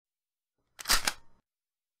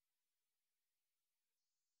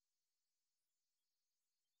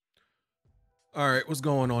All right, what's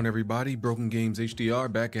going on, everybody? Broken Games HDR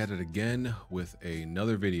back at it again with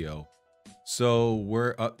another video. So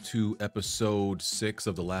we're up to episode 6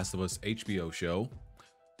 of the Last of Us HBO show.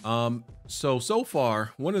 So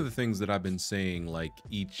far, one of the things that I've been saying, like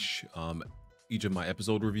each of my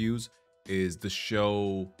episode reviews, is the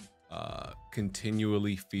show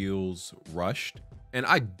continually feels rushed, and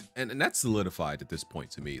and that's solidified at this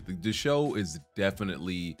point to me. The show is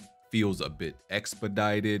definitely feels a bit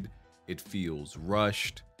expedited. It feels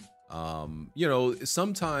rushed.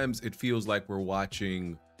 Sometimes it feels like we're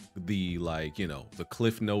watching the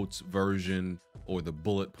Cliff Notes version or the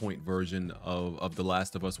bullet point version of The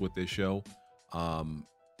Last of Us with this show. Um,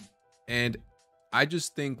 and I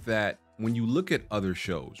just think that when you look at other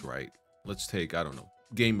shows, right? Let's take, I don't know,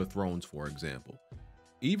 Game of Thrones, for example.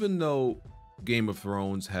 Even though Game of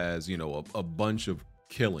Thrones has, a bunch of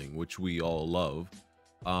killing, which we all love,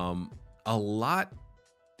 a lot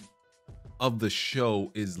of the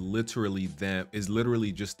show is literally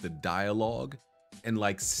just the dialogue and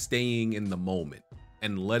like staying in the moment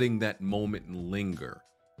and letting that moment linger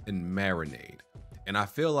and marinate. And I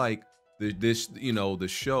feel like the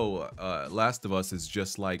show Last of Us is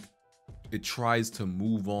just like it tries to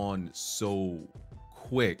move on so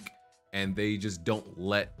quick, and they just don't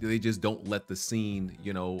let the scene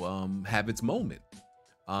have its moment.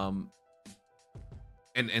 um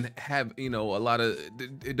and have a lot of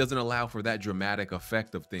it doesn't allow for that dramatic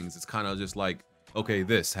effect of things. It's kind of just like, okay,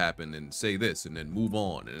 this happened and say this and then move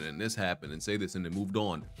on, and then this happened and say this and then moved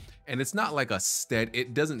on. And it's not like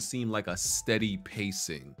it doesn't seem like a steady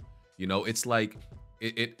pacing. It's like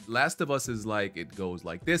it Last of Us is like it goes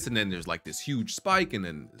like this, and then there's like this huge spike, and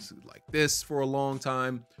then it's like this for a long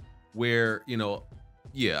time, where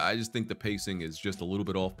yeah, I just think the pacing is just a little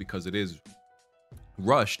bit off because it is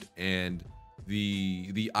rushed. And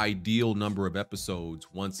the ideal number of episodes,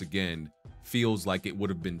 once again, feels like it would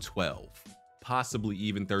have been 12, possibly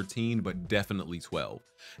even 13, but definitely 12.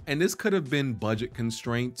 And this could have been budget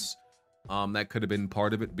constraints. That could have been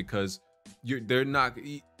part of it, because they're not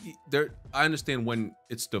they're I understand when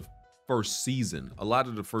it's the first season. A lot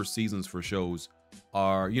of the first seasons for shows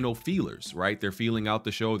are feelers, right? They're feeling out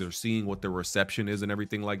the show, they're seeing what the reception is and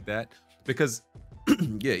everything like that. Because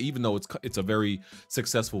yeah, even though it's a very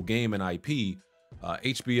successful game and IP,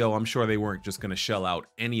 HBO, I'm sure they weren't just going to shell out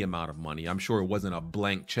any amount of money. I'm sure it wasn't a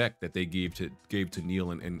blank check that they gave to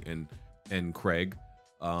Neil and Craig.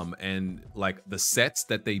 And like the sets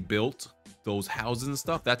that they built, those houses and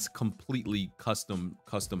stuff, that's completely custom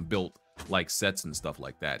built, like sets and stuff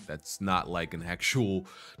like that. That's not like an actual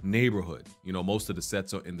neighborhood. Most of the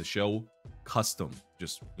sets are in the show custom,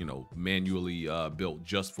 just manually built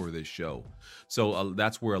just for this show. So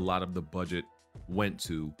that's where a lot of the budget went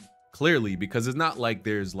to, clearly, because it's not like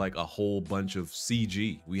there's like a whole bunch of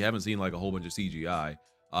CG. We haven't seen like a whole bunch of CGI.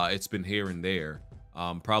 It's been here and there.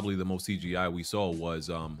 Probably the most CGI we saw was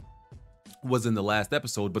in the last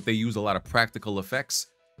episode, but they use a lot of practical effects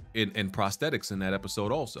and prosthetics in that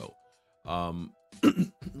episode also.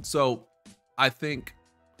 So I think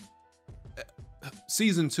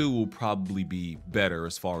season 2 will probably be better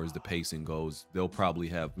as far as the pacing goes. They'll probably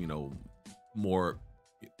have more,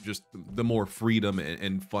 just the more freedom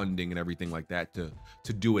and funding and everything like that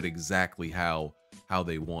to do it exactly how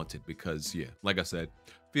they want it, because yeah, like I said,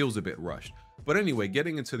 feels a bit rushed. But anyway,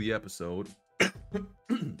 getting into the episode,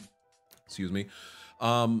 excuse me.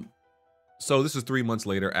 So this is 3 months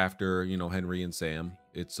later after Henry and Sam.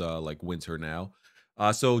 It's like winter now.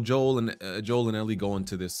 So Joel and Ellie go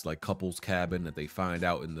into this like couple's cabin that they find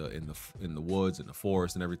out in the woods, in the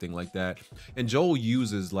forest and everything like that. And Joel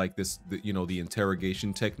uses like the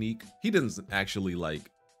interrogation technique. He doesn't actually like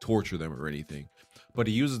torture them or anything, but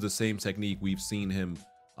he uses the same technique we've seen him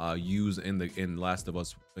use in Last of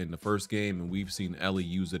Us in the first game, and we've seen Ellie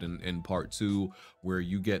use it in part 2, where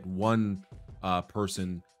you get one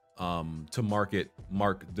person to mark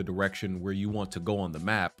the direction where you want to go on the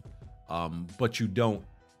map. But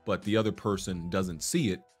the other person doesn't see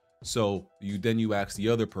it. So you ask the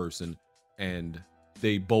other person, and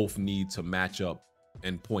they both need to match up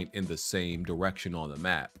and point in the same direction on the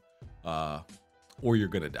map, or you're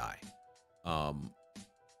gonna die.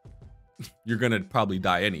 You're gonna probably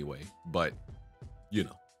die anyway, but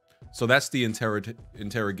so that's the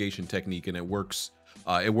interrogation technique, and it works.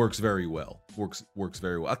 It works very well. Works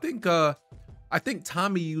very well. I think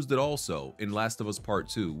Tommy used it also in Last of Us Part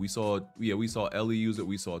 2. We saw Ellie use it.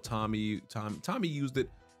 We saw Tommy used it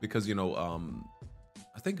because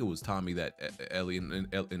I think it was Tommy that Ellie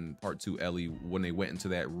in Part 2, Ellie, when they went into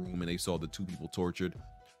that room and they saw the two people tortured.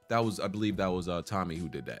 I believe that was Tommy who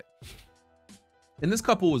did that. And this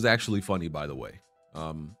couple was actually funny, by the way.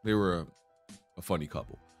 They were a funny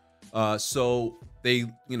couple. So they,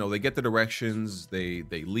 they get the directions, they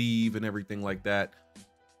leave and everything like that.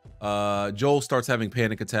 Joel starts having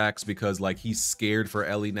panic attacks because like he's scared for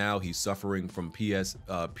Ellie now. He's suffering from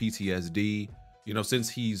PTSD. Since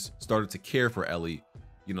he's started to care for Ellie,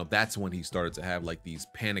 that's when he started to have like these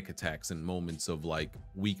panic attacks and moments of like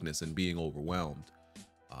weakness and being overwhelmed.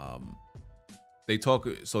 They talk,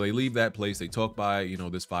 so they leave that place. They talk by,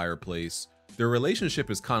 this fireplace. Their relationship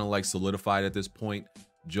is kind of like solidified at this point.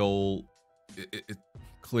 Joel it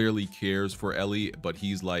clearly cares for Ellie, but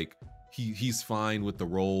he's like, he's fine with the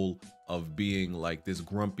role of being like this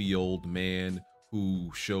grumpy old man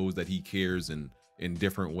who shows that he cares in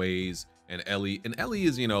different ways. And Ellie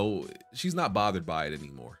is, she's not bothered by it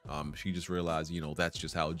anymore. She just realized, that's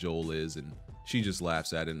just how Joel is, and she just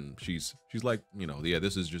laughs at it, and she's like, yeah,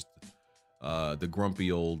 this is just the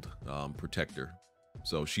grumpy old protector.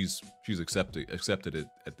 So she's accepted it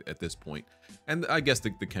at this point. And I guess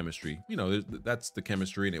the chemistry, that's the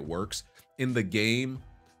chemistry, and it works. In the game,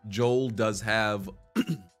 Joel does have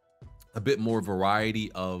a bit more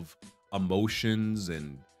variety of emotions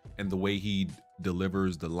and the way he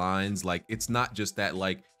delivers the lines. Like, it's not just that,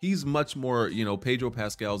 like, he's much more, Pedro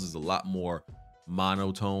Pascal's is a lot more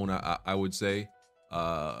monotone, I would say.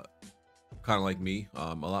 Kind of like me,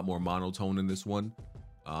 a lot more monotone in this one,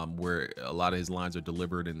 where a lot of his lines are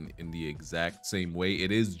delivered in the exact same way.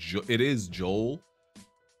 It is Joel,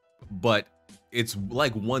 but it's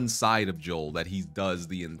like one side of Joel that he does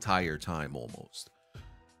the entire time almost.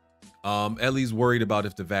 Ellie's worried about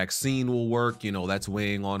if the vaccine will work. That's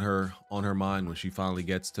weighing on her mind when she finally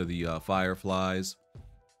gets to the Fireflies.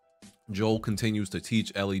 Joel continues to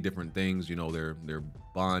teach Ellie different things. They're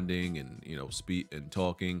bonding and speak and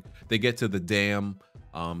talking. They get to the dam,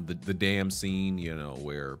 the dam scene.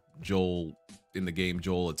 Where Joel in the game,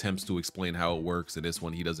 Joel attempts to explain how it works. And this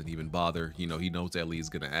one, he doesn't even bother. He knows Ellie is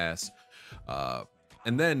gonna ask.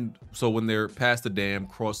 And then, so when they're past the dam,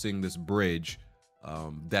 crossing this bridge,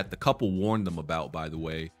 that the couple warned them about, by the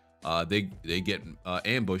way, they get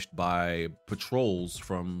ambushed by patrols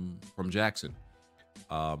from Jackson.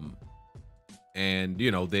 And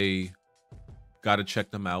they got to check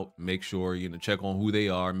them out, make sure, check on who they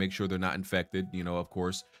are, make sure they're not infected. Of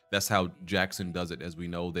course, that's how Jackson does it. As we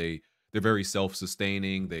know, they're very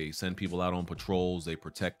self-sustaining. They send people out on patrols, they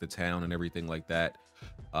protect the town and everything like that.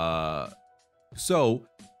 So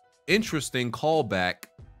interesting callback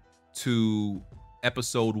to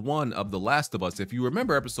episode 1 of The Last of Us. If you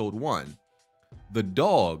remember episode 1, the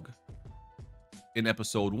dog in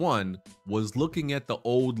episode 1 was looking at the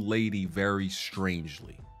old lady very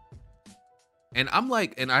strangely. And I'm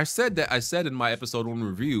like, and I said in my episode 1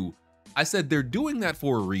 review, I said they're doing that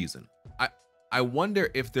for a reason. I wonder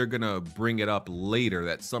if they're gonna bring it up later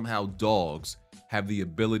that somehow dogs have the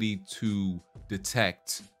ability to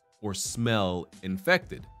detect or smell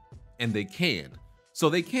infected, and they can. So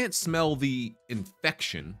they can't smell the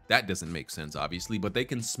infection. That doesn't make sense, obviously, but they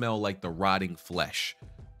can smell like the rotting flesh,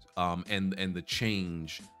 and the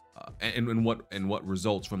change, and what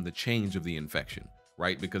results from the change of the infection,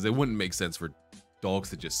 right? Because it wouldn't make sense for dogs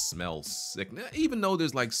to just smell sick, even though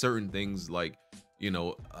there's like certain things like,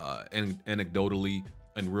 anecdotally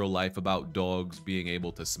in real life about dogs being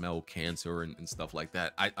able to smell cancer and stuff like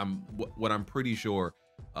that. I'm pretty sure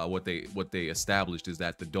what they established is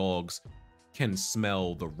that the dogs can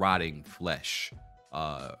smell the rotting flesh.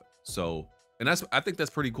 So, and I think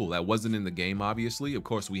that's pretty cool. That wasn't in the game, obviously. Of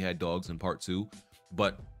course, we had dogs in part 2,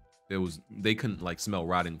 but they couldn't like smell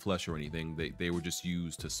rotting flesh or anything. They were just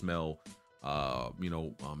used to smell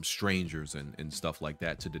strangers and stuff like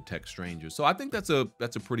that, to detect strangers. So I think that's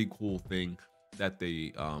a pretty cool thing that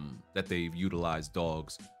they've utilized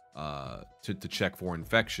dogs to check for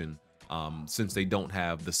infection, since they don't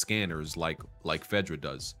have the scanners like Fedra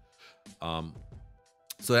does.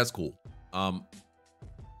 So that's cool.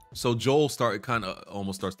 So Joel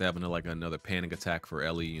almost starts to having another panic attack for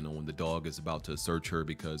Ellie, when the dog is about to search her,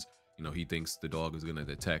 because he thinks the dog is going to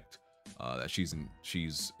detect that she's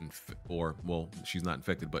not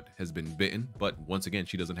infected, but has been bitten. But once again,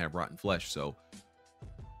 she doesn't have rotten flesh, so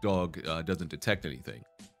dog doesn't detect anything.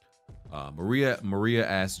 Maria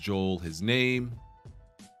asks Joel his name.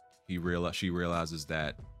 She realizes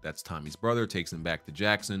that that's Tommy's brother, takes him back to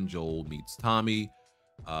Jackson. Joel meets Tommy,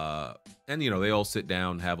 and they all sit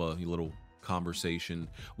down, have a little conversation.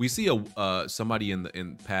 We see somebody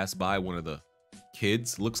pass by, one of the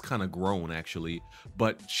kids, looks kind of grown actually,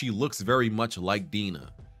 but she looks very much like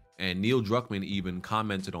Dina. And Neil Druckmann even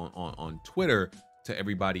commented on Twitter to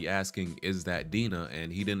everybody asking, is that Dina?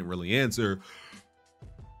 And he didn't really answer,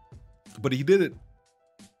 but he didn't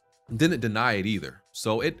deny it either.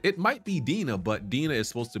 So it might be Dina, but Dina is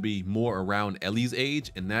supposed to be more around Ellie's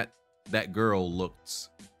age, and that girl looks,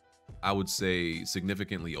 I would say,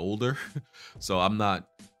 significantly older. So I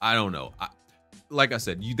don't know. Like I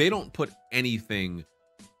said, they don't put anything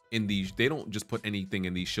in these. They don't just put anything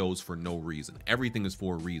in these shows for no reason. Everything is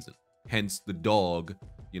for a reason. Hence the dog,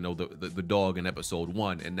 the dog in episode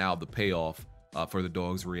 1, and now the payoff for the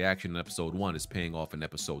dog's reaction in episode 1 is paying off in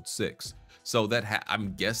episode 6. So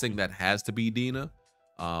I'm guessing that has to be Dina,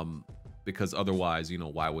 because otherwise,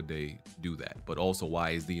 why would they do that? But also, why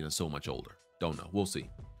is Dina so much older? Don't know. We'll see.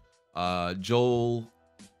 Joel.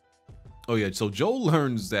 Oh yeah, so Joel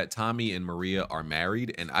learns that Tommy and Maria are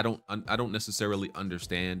married, and I don't necessarily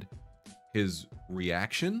understand his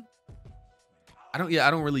reaction. I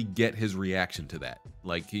don't really get his reaction to that.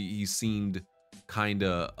 Like he seemed kind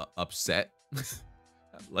of upset.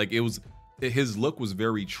 Like his look was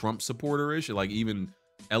very Trump supporter-ish. Like even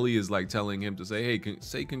Ellie is like telling him to say, "Hey,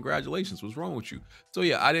 say congratulations. What's wrong with you?" So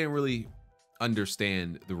yeah, I didn't really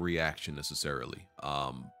understand the reaction necessarily.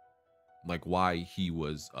 Like why he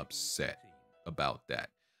was upset about that.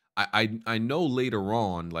 I know later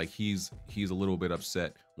on, like he's a little bit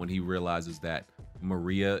upset when he realizes that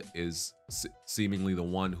Maria is seemingly the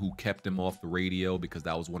one who kept him off the radio, because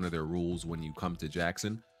that was one of their rules when you come to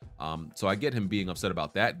Jackson. So I get him being upset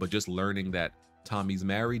about that, but just learning that Tommy's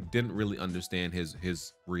married, didn't really understand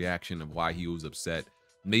his reaction of why he was upset.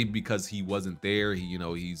 Maybe because he wasn't there.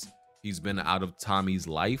 He's been out of Tommy's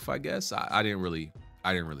life, I guess. I didn't really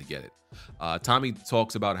get it. Tommy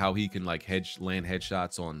talks about how he can like land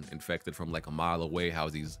headshots on infected from like a mile away, how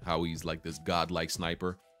he's like this godlike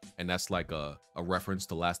sniper, and that's like a reference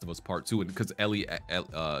to Last of Us Part 2. And because Ellie,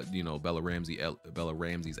 Bella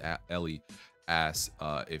Ramsey's Ellie asks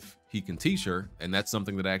if he can teach her, and that's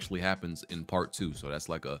something that actually happens in Part 2. So that's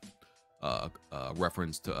like a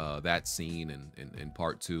reference to that scene in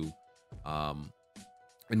Part 2.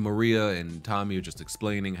 And Maria and Tommy are just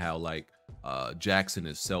explaining how like Jackson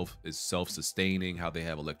is self-sustaining, how they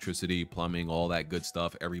have electricity, plumbing, all that good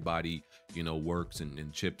stuff. Everybody, works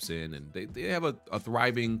and chips in, and they have a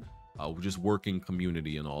thriving, just working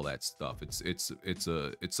community and all that stuff. It's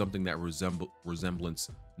something that resemblance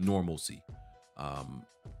normalcy.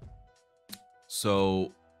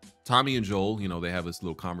 So Tommy and Joel, they have this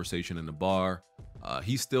little conversation in the bar.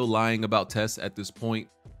 He's still lying about Tess at this point.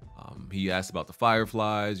 He asks about the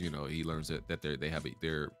Fireflies. He learns that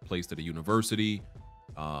they're placed at a university.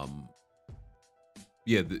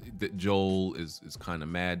 Joel is kind of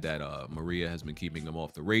mad that Maria has been keeping him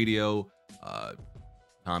off the radio.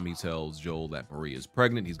 Tommy tells Joel that Maria is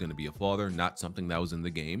pregnant. He's going to be a father, not something that was in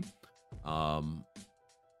the game.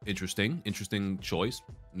 Interesting choice.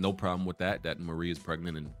 No problem with that Maria is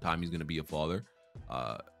pregnant and Tommy's going to be a father.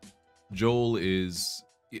 Joel is...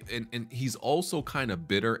 And he's also kind of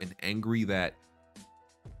bitter and angry that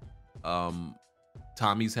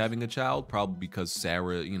Tommy's having a child, probably because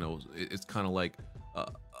Sarah, it's kind of like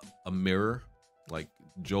a mirror. Like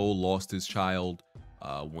Joel lost his child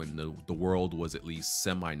when the world was at least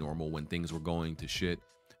semi-normal, when things were going to shit.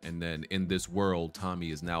 And then in this world,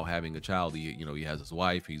 Tommy is now having a child. He has his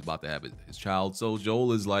wife. He's about to have his child. So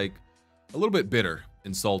Joel is like a little bit bitter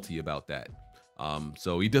and salty about that.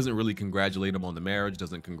 So he doesn't really congratulate him on the marriage,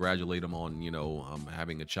 doesn't congratulate him on,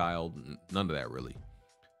 having a child, none of that really.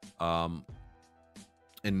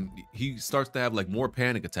 And he starts to have like more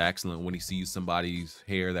panic attacks when he sees somebody's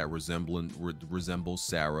hair that resembles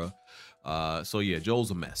Sarah. So yeah, Joel's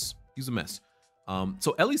a mess. He's a mess.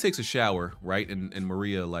 So Ellie takes a shower, right? And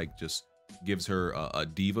Maria like just gives her a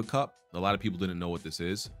diva cup. A lot of people didn't know what this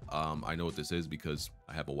is. I know what this is because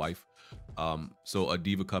I have a wife. So a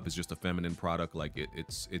diva cup is just a feminine product. Like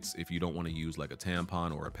it's if you don't want to use like a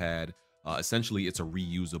tampon or a pad, essentially it's a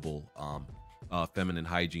reusable feminine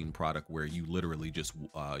hygiene product where you literally just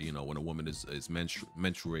when a woman is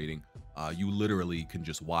menstruating, you literally can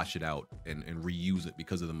just wash it out and reuse it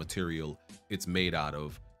because of the material it's made out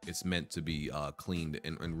of. It's meant to be cleaned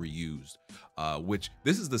and reused, which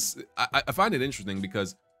I find it interesting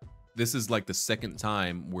because this is like the second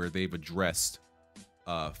time where they've addressed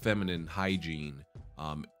feminine hygiene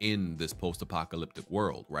in this post-apocalyptic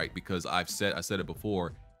world, right? Because I said it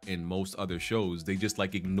before, in most other shows they just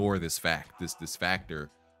like ignore this factor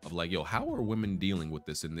of like, yo, how are women dealing with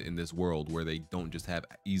this in this world where they don't just have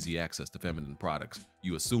easy access to feminine products?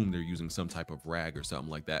 You assume they're using some type of rag or something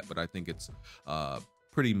like that, but I think it's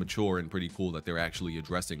pretty mature and pretty cool that they're actually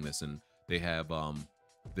addressing this, and they have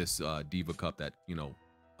this diva cup that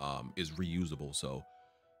is reusable. So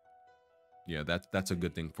yeah, that's a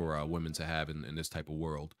good thing for women to have in this type of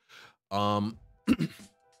world.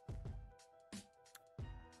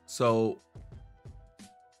 So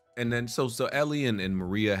And then so Ellie and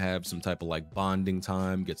Maria have some type of like bonding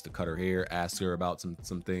time, gets to cut her hair, asks her about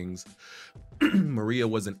some things. Maria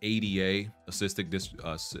was an ADA, assistant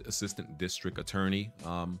district attorney,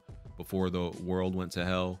 before the world went to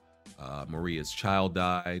hell. Maria's child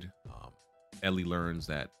died. Ellie learns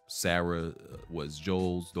that Sarah was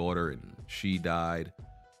Joel's daughter and she died.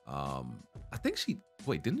 I think she,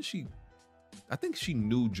 wait, didn't she? I think she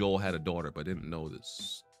knew Joel had a daughter, but didn't know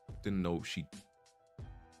this. Didn't know she.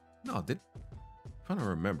 No, did. I'm trying to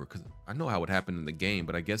remember because I know how it happened in the game,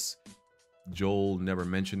 but I guess Joel never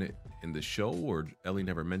mentioned it in the show, or Ellie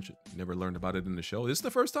never learned about it in the show. This is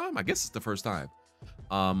the first time? I guess it's the first time.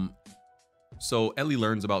 So Ellie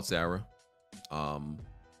learns about Sarah.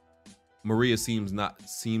 Maria seems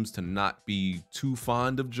to not be too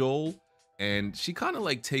fond of Joel, and she kind of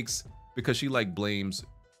like takes, because she like blames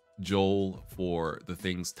Joel for the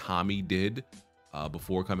things Tommy did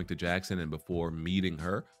before coming to Jackson and before meeting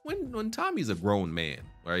her. When Tommy's a grown man,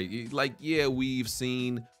 right? Like, yeah, we've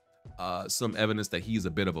seen some evidence that he's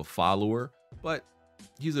a bit of a follower, but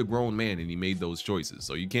he's a grown man and he made those choices.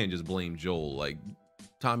 So you can't just blame Joel. Like,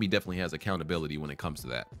 Tommy definitely has accountability when it comes to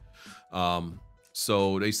that.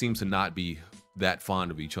 So they seem to not be that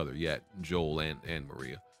fond of each other yet, Joel and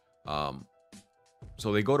Maria.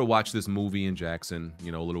 So they go to watch this movie in Jackson,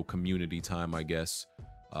 you know, a little community time, I guess.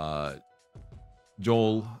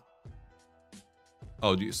 Joel.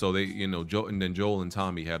 Oh, so they, you know, Joel and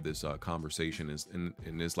Tommy have this conversation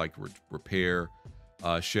in this like repair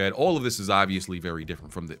shed. All of this is obviously very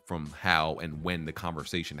different from how and when the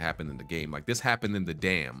conversation happened in the game. Like, this happened in the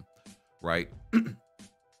dam, right?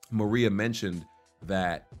 Maria mentioned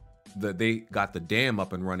that they got the dam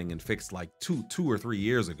up and running and fixed like two or 3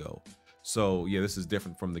 years ago. So yeah, this is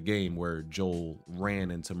different from the game where Joel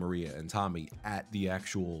ran into Maria and Tommy at the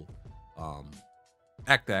actual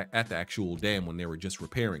at the actual dam when they were just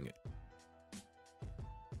repairing it.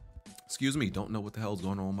 Excuse me, don't know what the hell's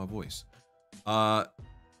going on with my voice.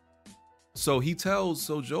 So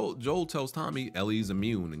Joel tells Tommy Ellie's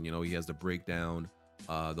immune, and you know, he has to break down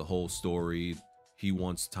the whole story. He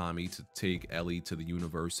wants Tommy to take Ellie to the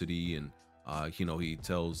university, and you know, he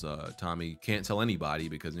tells Tommy can't tell anybody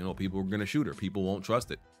because, you know, people are gonna shoot her. People won't trust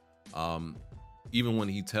it. Even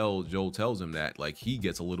when Joel tells him that, like, he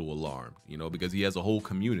gets a little alarmed, you know, because he has a whole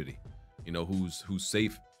community, you know, who's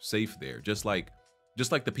safe there. Just like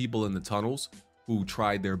the people in the tunnels who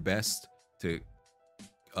tried their best to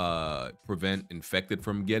prevent infected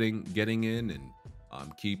from getting in and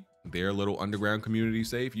keep their little underground community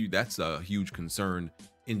safe. That's a huge concern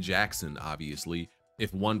in Jackson, obviously.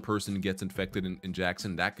 If one person gets infected in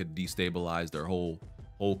Jackson, that could destabilize their whole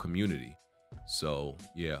community. So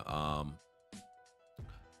yeah,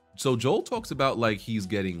 so Joel talks about like he's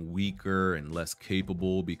getting weaker and less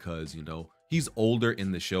capable because, you know, he's older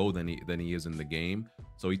in the show than he is in the game.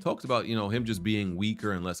 So he talks about, you know, him just being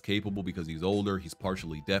weaker and less capable because he's older. He's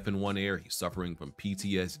partially deaf in one ear. He's suffering from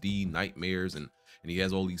PTSD, nightmares, and he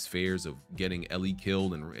has all these fears of getting Ellie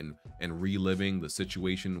killed and reliving the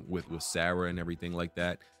situation with Sarah and everything like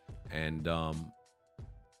that. And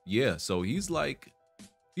yeah, so he's like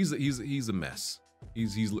he's a mess.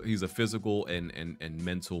 He's a physical and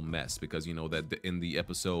mental mess because, you know, that in the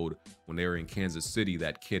episode when they were in Kansas City,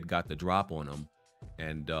 that kid got the drop on him.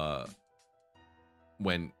 And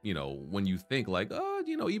when you think like,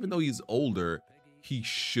 you know, even though he's older, he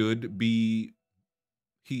should be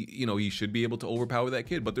able to overpower that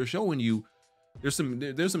kid, but they're showing you there's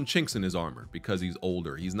some chinks in his armor because he's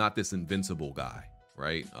older. He's not this invincible guy,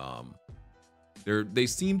 right? They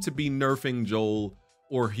seem to be nerfing Joel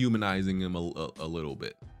or humanizing him a little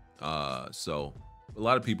bit. So a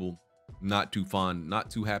lot of people not too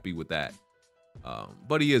happy with that.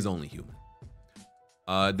 But he is only human.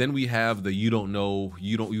 Then we have the you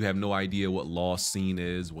have no idea what lost scene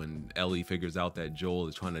is when Ellie figures out that Joel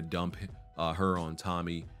is trying to dump her on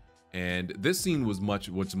Tommy. And this scene was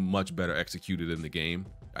much better executed in the game.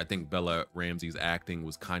 I think Bella Ramsey's acting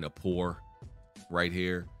was kind of poor right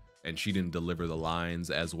here, and she didn't deliver the lines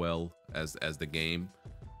as well as the game.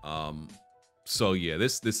 So yeah,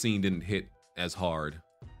 this scene didn't hit as hard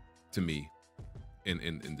to me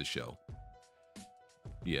in the show.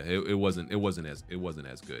 Yeah, it wasn't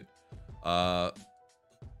as good.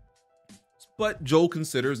 But Joel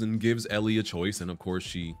considers and gives Ellie a choice, and of course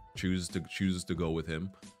she chooses to go with him.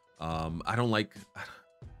 I don't like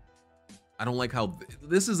how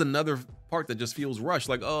this is another part that just feels rushed.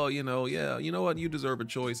 Like, oh, you know, yeah, you know what, you deserve a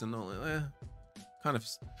choice, and kind of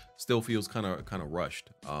still feels kind of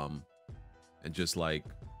rushed. And just like,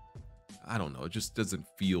 I don't know, it just doesn't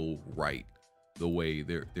feel right the way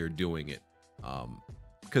they're doing it.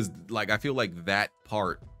 Because like I feel like that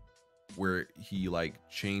part where he like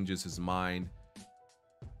changes his mind.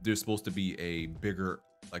 There's supposed to be a bigger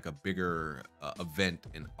event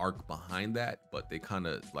and arc behind that, but they kind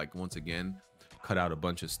of like once again cut out a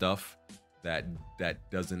bunch of stuff that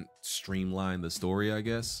doesn't streamline the story, I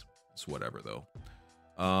guess. It's whatever though.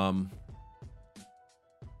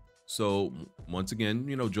 So once again,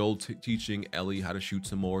 you know, Joel teaching Ellie how to shoot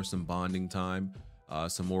some bonding time,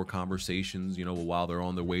 some more conversations, you know, while they're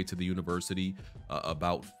on their way to the university,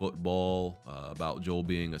 about football, about Joel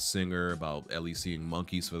being a singer, about Ellie seeing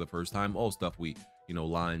monkeys for the first time, all stuff you know,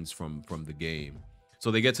 lines from the game.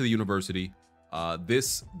 So they get to the university. So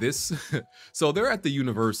they're at the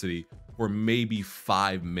university for maybe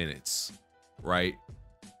 5 minutes, right?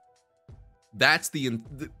 That's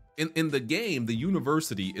in the game, the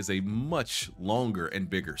university is a much longer and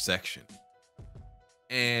bigger section.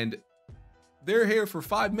 And they're here for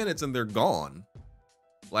 5 minutes and they're gone.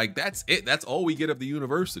 Like, that's it. That's all we get of the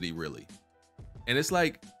university, really. And it's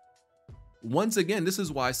like, once again, this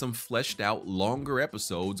is why some fleshed out longer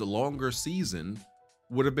episodes, a longer season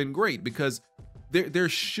would have been great, because there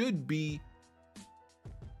should be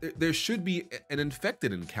an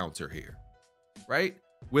infected encounter here, right?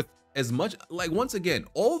 With as much, like, once again,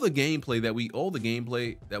 all the gameplay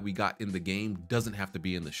that we got in the game doesn't have to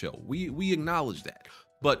be in the show. We acknowledge that.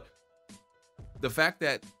 But the fact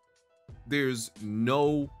that there's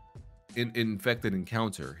no infected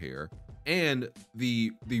encounter here, and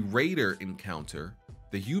the raider encounter,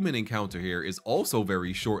 the human encounter here, is also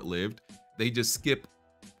very short-lived. They just skip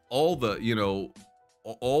all the, you know,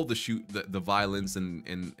 all the violence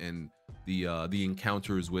and the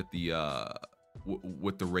encounters with the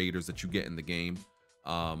raiders that you get in the game.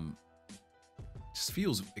 Just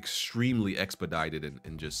feels extremely expedited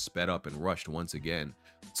and just sped up and rushed once again.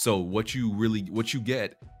 So what you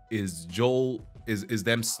get is Joel is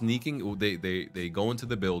them sneaking. They go into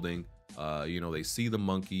the building. You know, they see the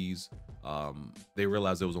monkeys. They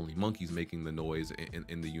realize there was only monkeys making the noise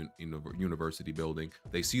in the university building.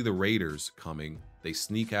 They see the raiders coming. They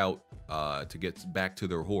sneak out to get back to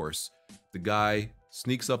their horse. The guy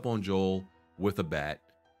sneaks up on Joel with a bat.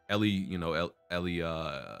 Ellie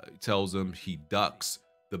tells him, he ducks.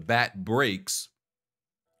 The bat breaks,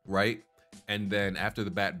 right? And then after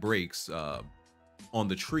the bat breaks, on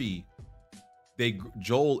the tree,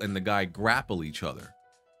 Joel and the guy grapple each other.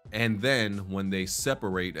 And then when they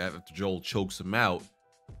separate after Joel chokes him out,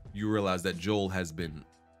 you realize that Joel has been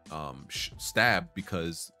stabbed,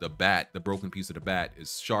 because the broken piece of the bat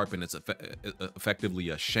is sharp and it's effectively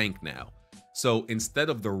a shank now. So instead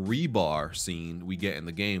of the rebar scene we get in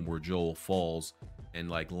the game where Joel falls and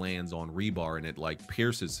like lands on rebar and it like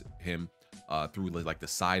pierces him through like the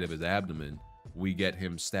side of his abdomen, we get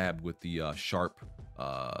him stabbed with the sharp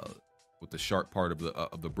part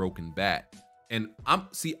of the broken bat. And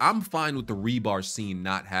I'm fine with the rebar scene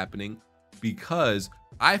not happening, because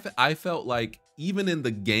I felt like even in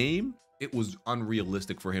the game it was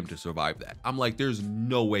unrealistic for him to survive that. I'm like, there's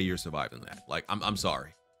no way you're surviving that. Like, I'm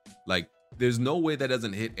sorry. Like, there's no way that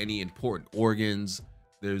doesn't hit any important organs.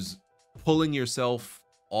 There's pulling yourself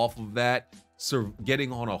off of that,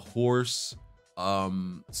 getting on a horse,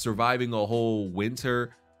 surviving a whole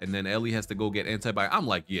winter, and then Ellie has to go get antibiotics. I'm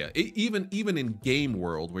like, yeah, even in game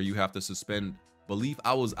world where you have to suspend belief,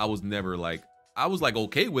 I was never like, I was like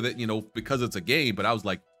okay with it, you know, because it's a game, but I was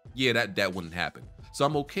like, yeah, that wouldn't happen. So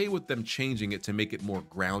I'm okay with them changing it to make it more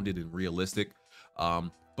grounded and realistic.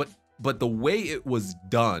 But the way it was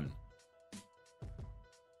done,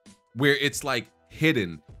 where it's like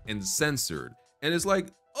hidden and censored, and it's like,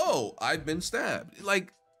 oh, I've been stabbed.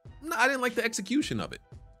 Like, no, I didn't like the execution of it.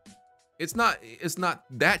 It's not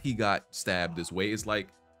that he got stabbed this way. It's like,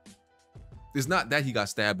 it's not that he got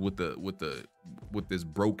stabbed with this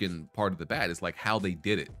broken part of the bat. It's like how they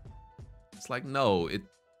did it. It's like, no,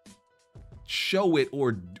 show it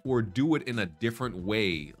or do it in a different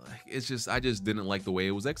way. Like, it's just, I just didn't like the way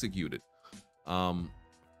it was executed.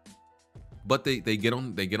 But they get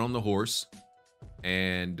on the horse,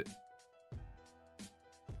 and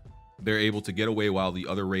they're able to get away while the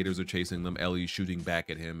other raiders are chasing them. Ellie's shooting back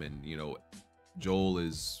at him, and you know, Joel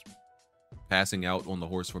is passing out on the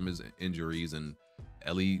horse from his injuries, and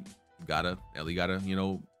Ellie gotta, you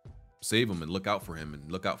know, save him and look out for him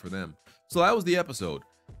and look out for them. So that was the episode.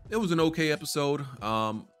 It was an okay episode.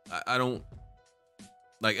 I don't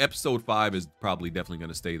like, episode 5 is probably definitely going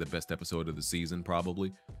to stay the best episode of the season,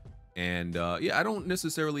 probably. And yeah, I don't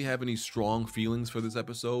necessarily have any strong feelings for this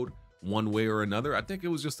episode one way or another. I think it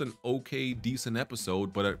was just an okay, decent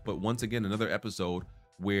episode, but once again, another episode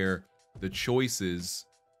where the choices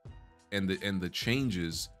and the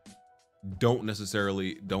changes don't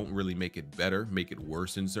really make it better, make it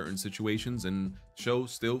worse in certain situations, and show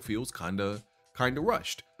still feels kind of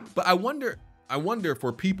rushed. But I wonder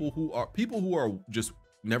for people who are just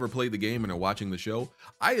never played the game and are watching the show,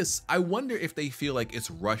 I wonder if they feel like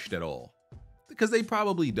it's rushed at all, because they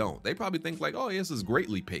probably don't. They probably think like, oh, this is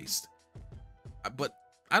greatly paced. But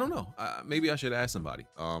I don't know. Maybe I should ask somebody.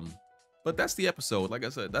 But that's the episode. Like I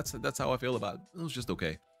said, that's how I feel about it. It was just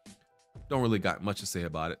okay. Don't really got much to say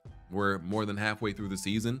about it. We're more than halfway through the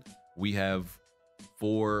season. We have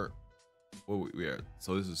 4. Well, we are.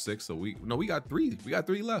 So this is 6. So we got 3. We got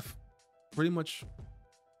 3 left. Pretty much,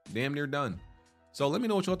 damn near done. So let me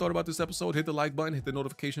know what y'all thought about this episode. Hit the like button. Hit the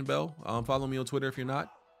notification bell. Follow me on Twitter if you're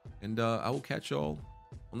not. And I will catch y'all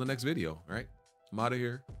on the next video. All right. I'm out of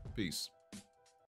here. Peace.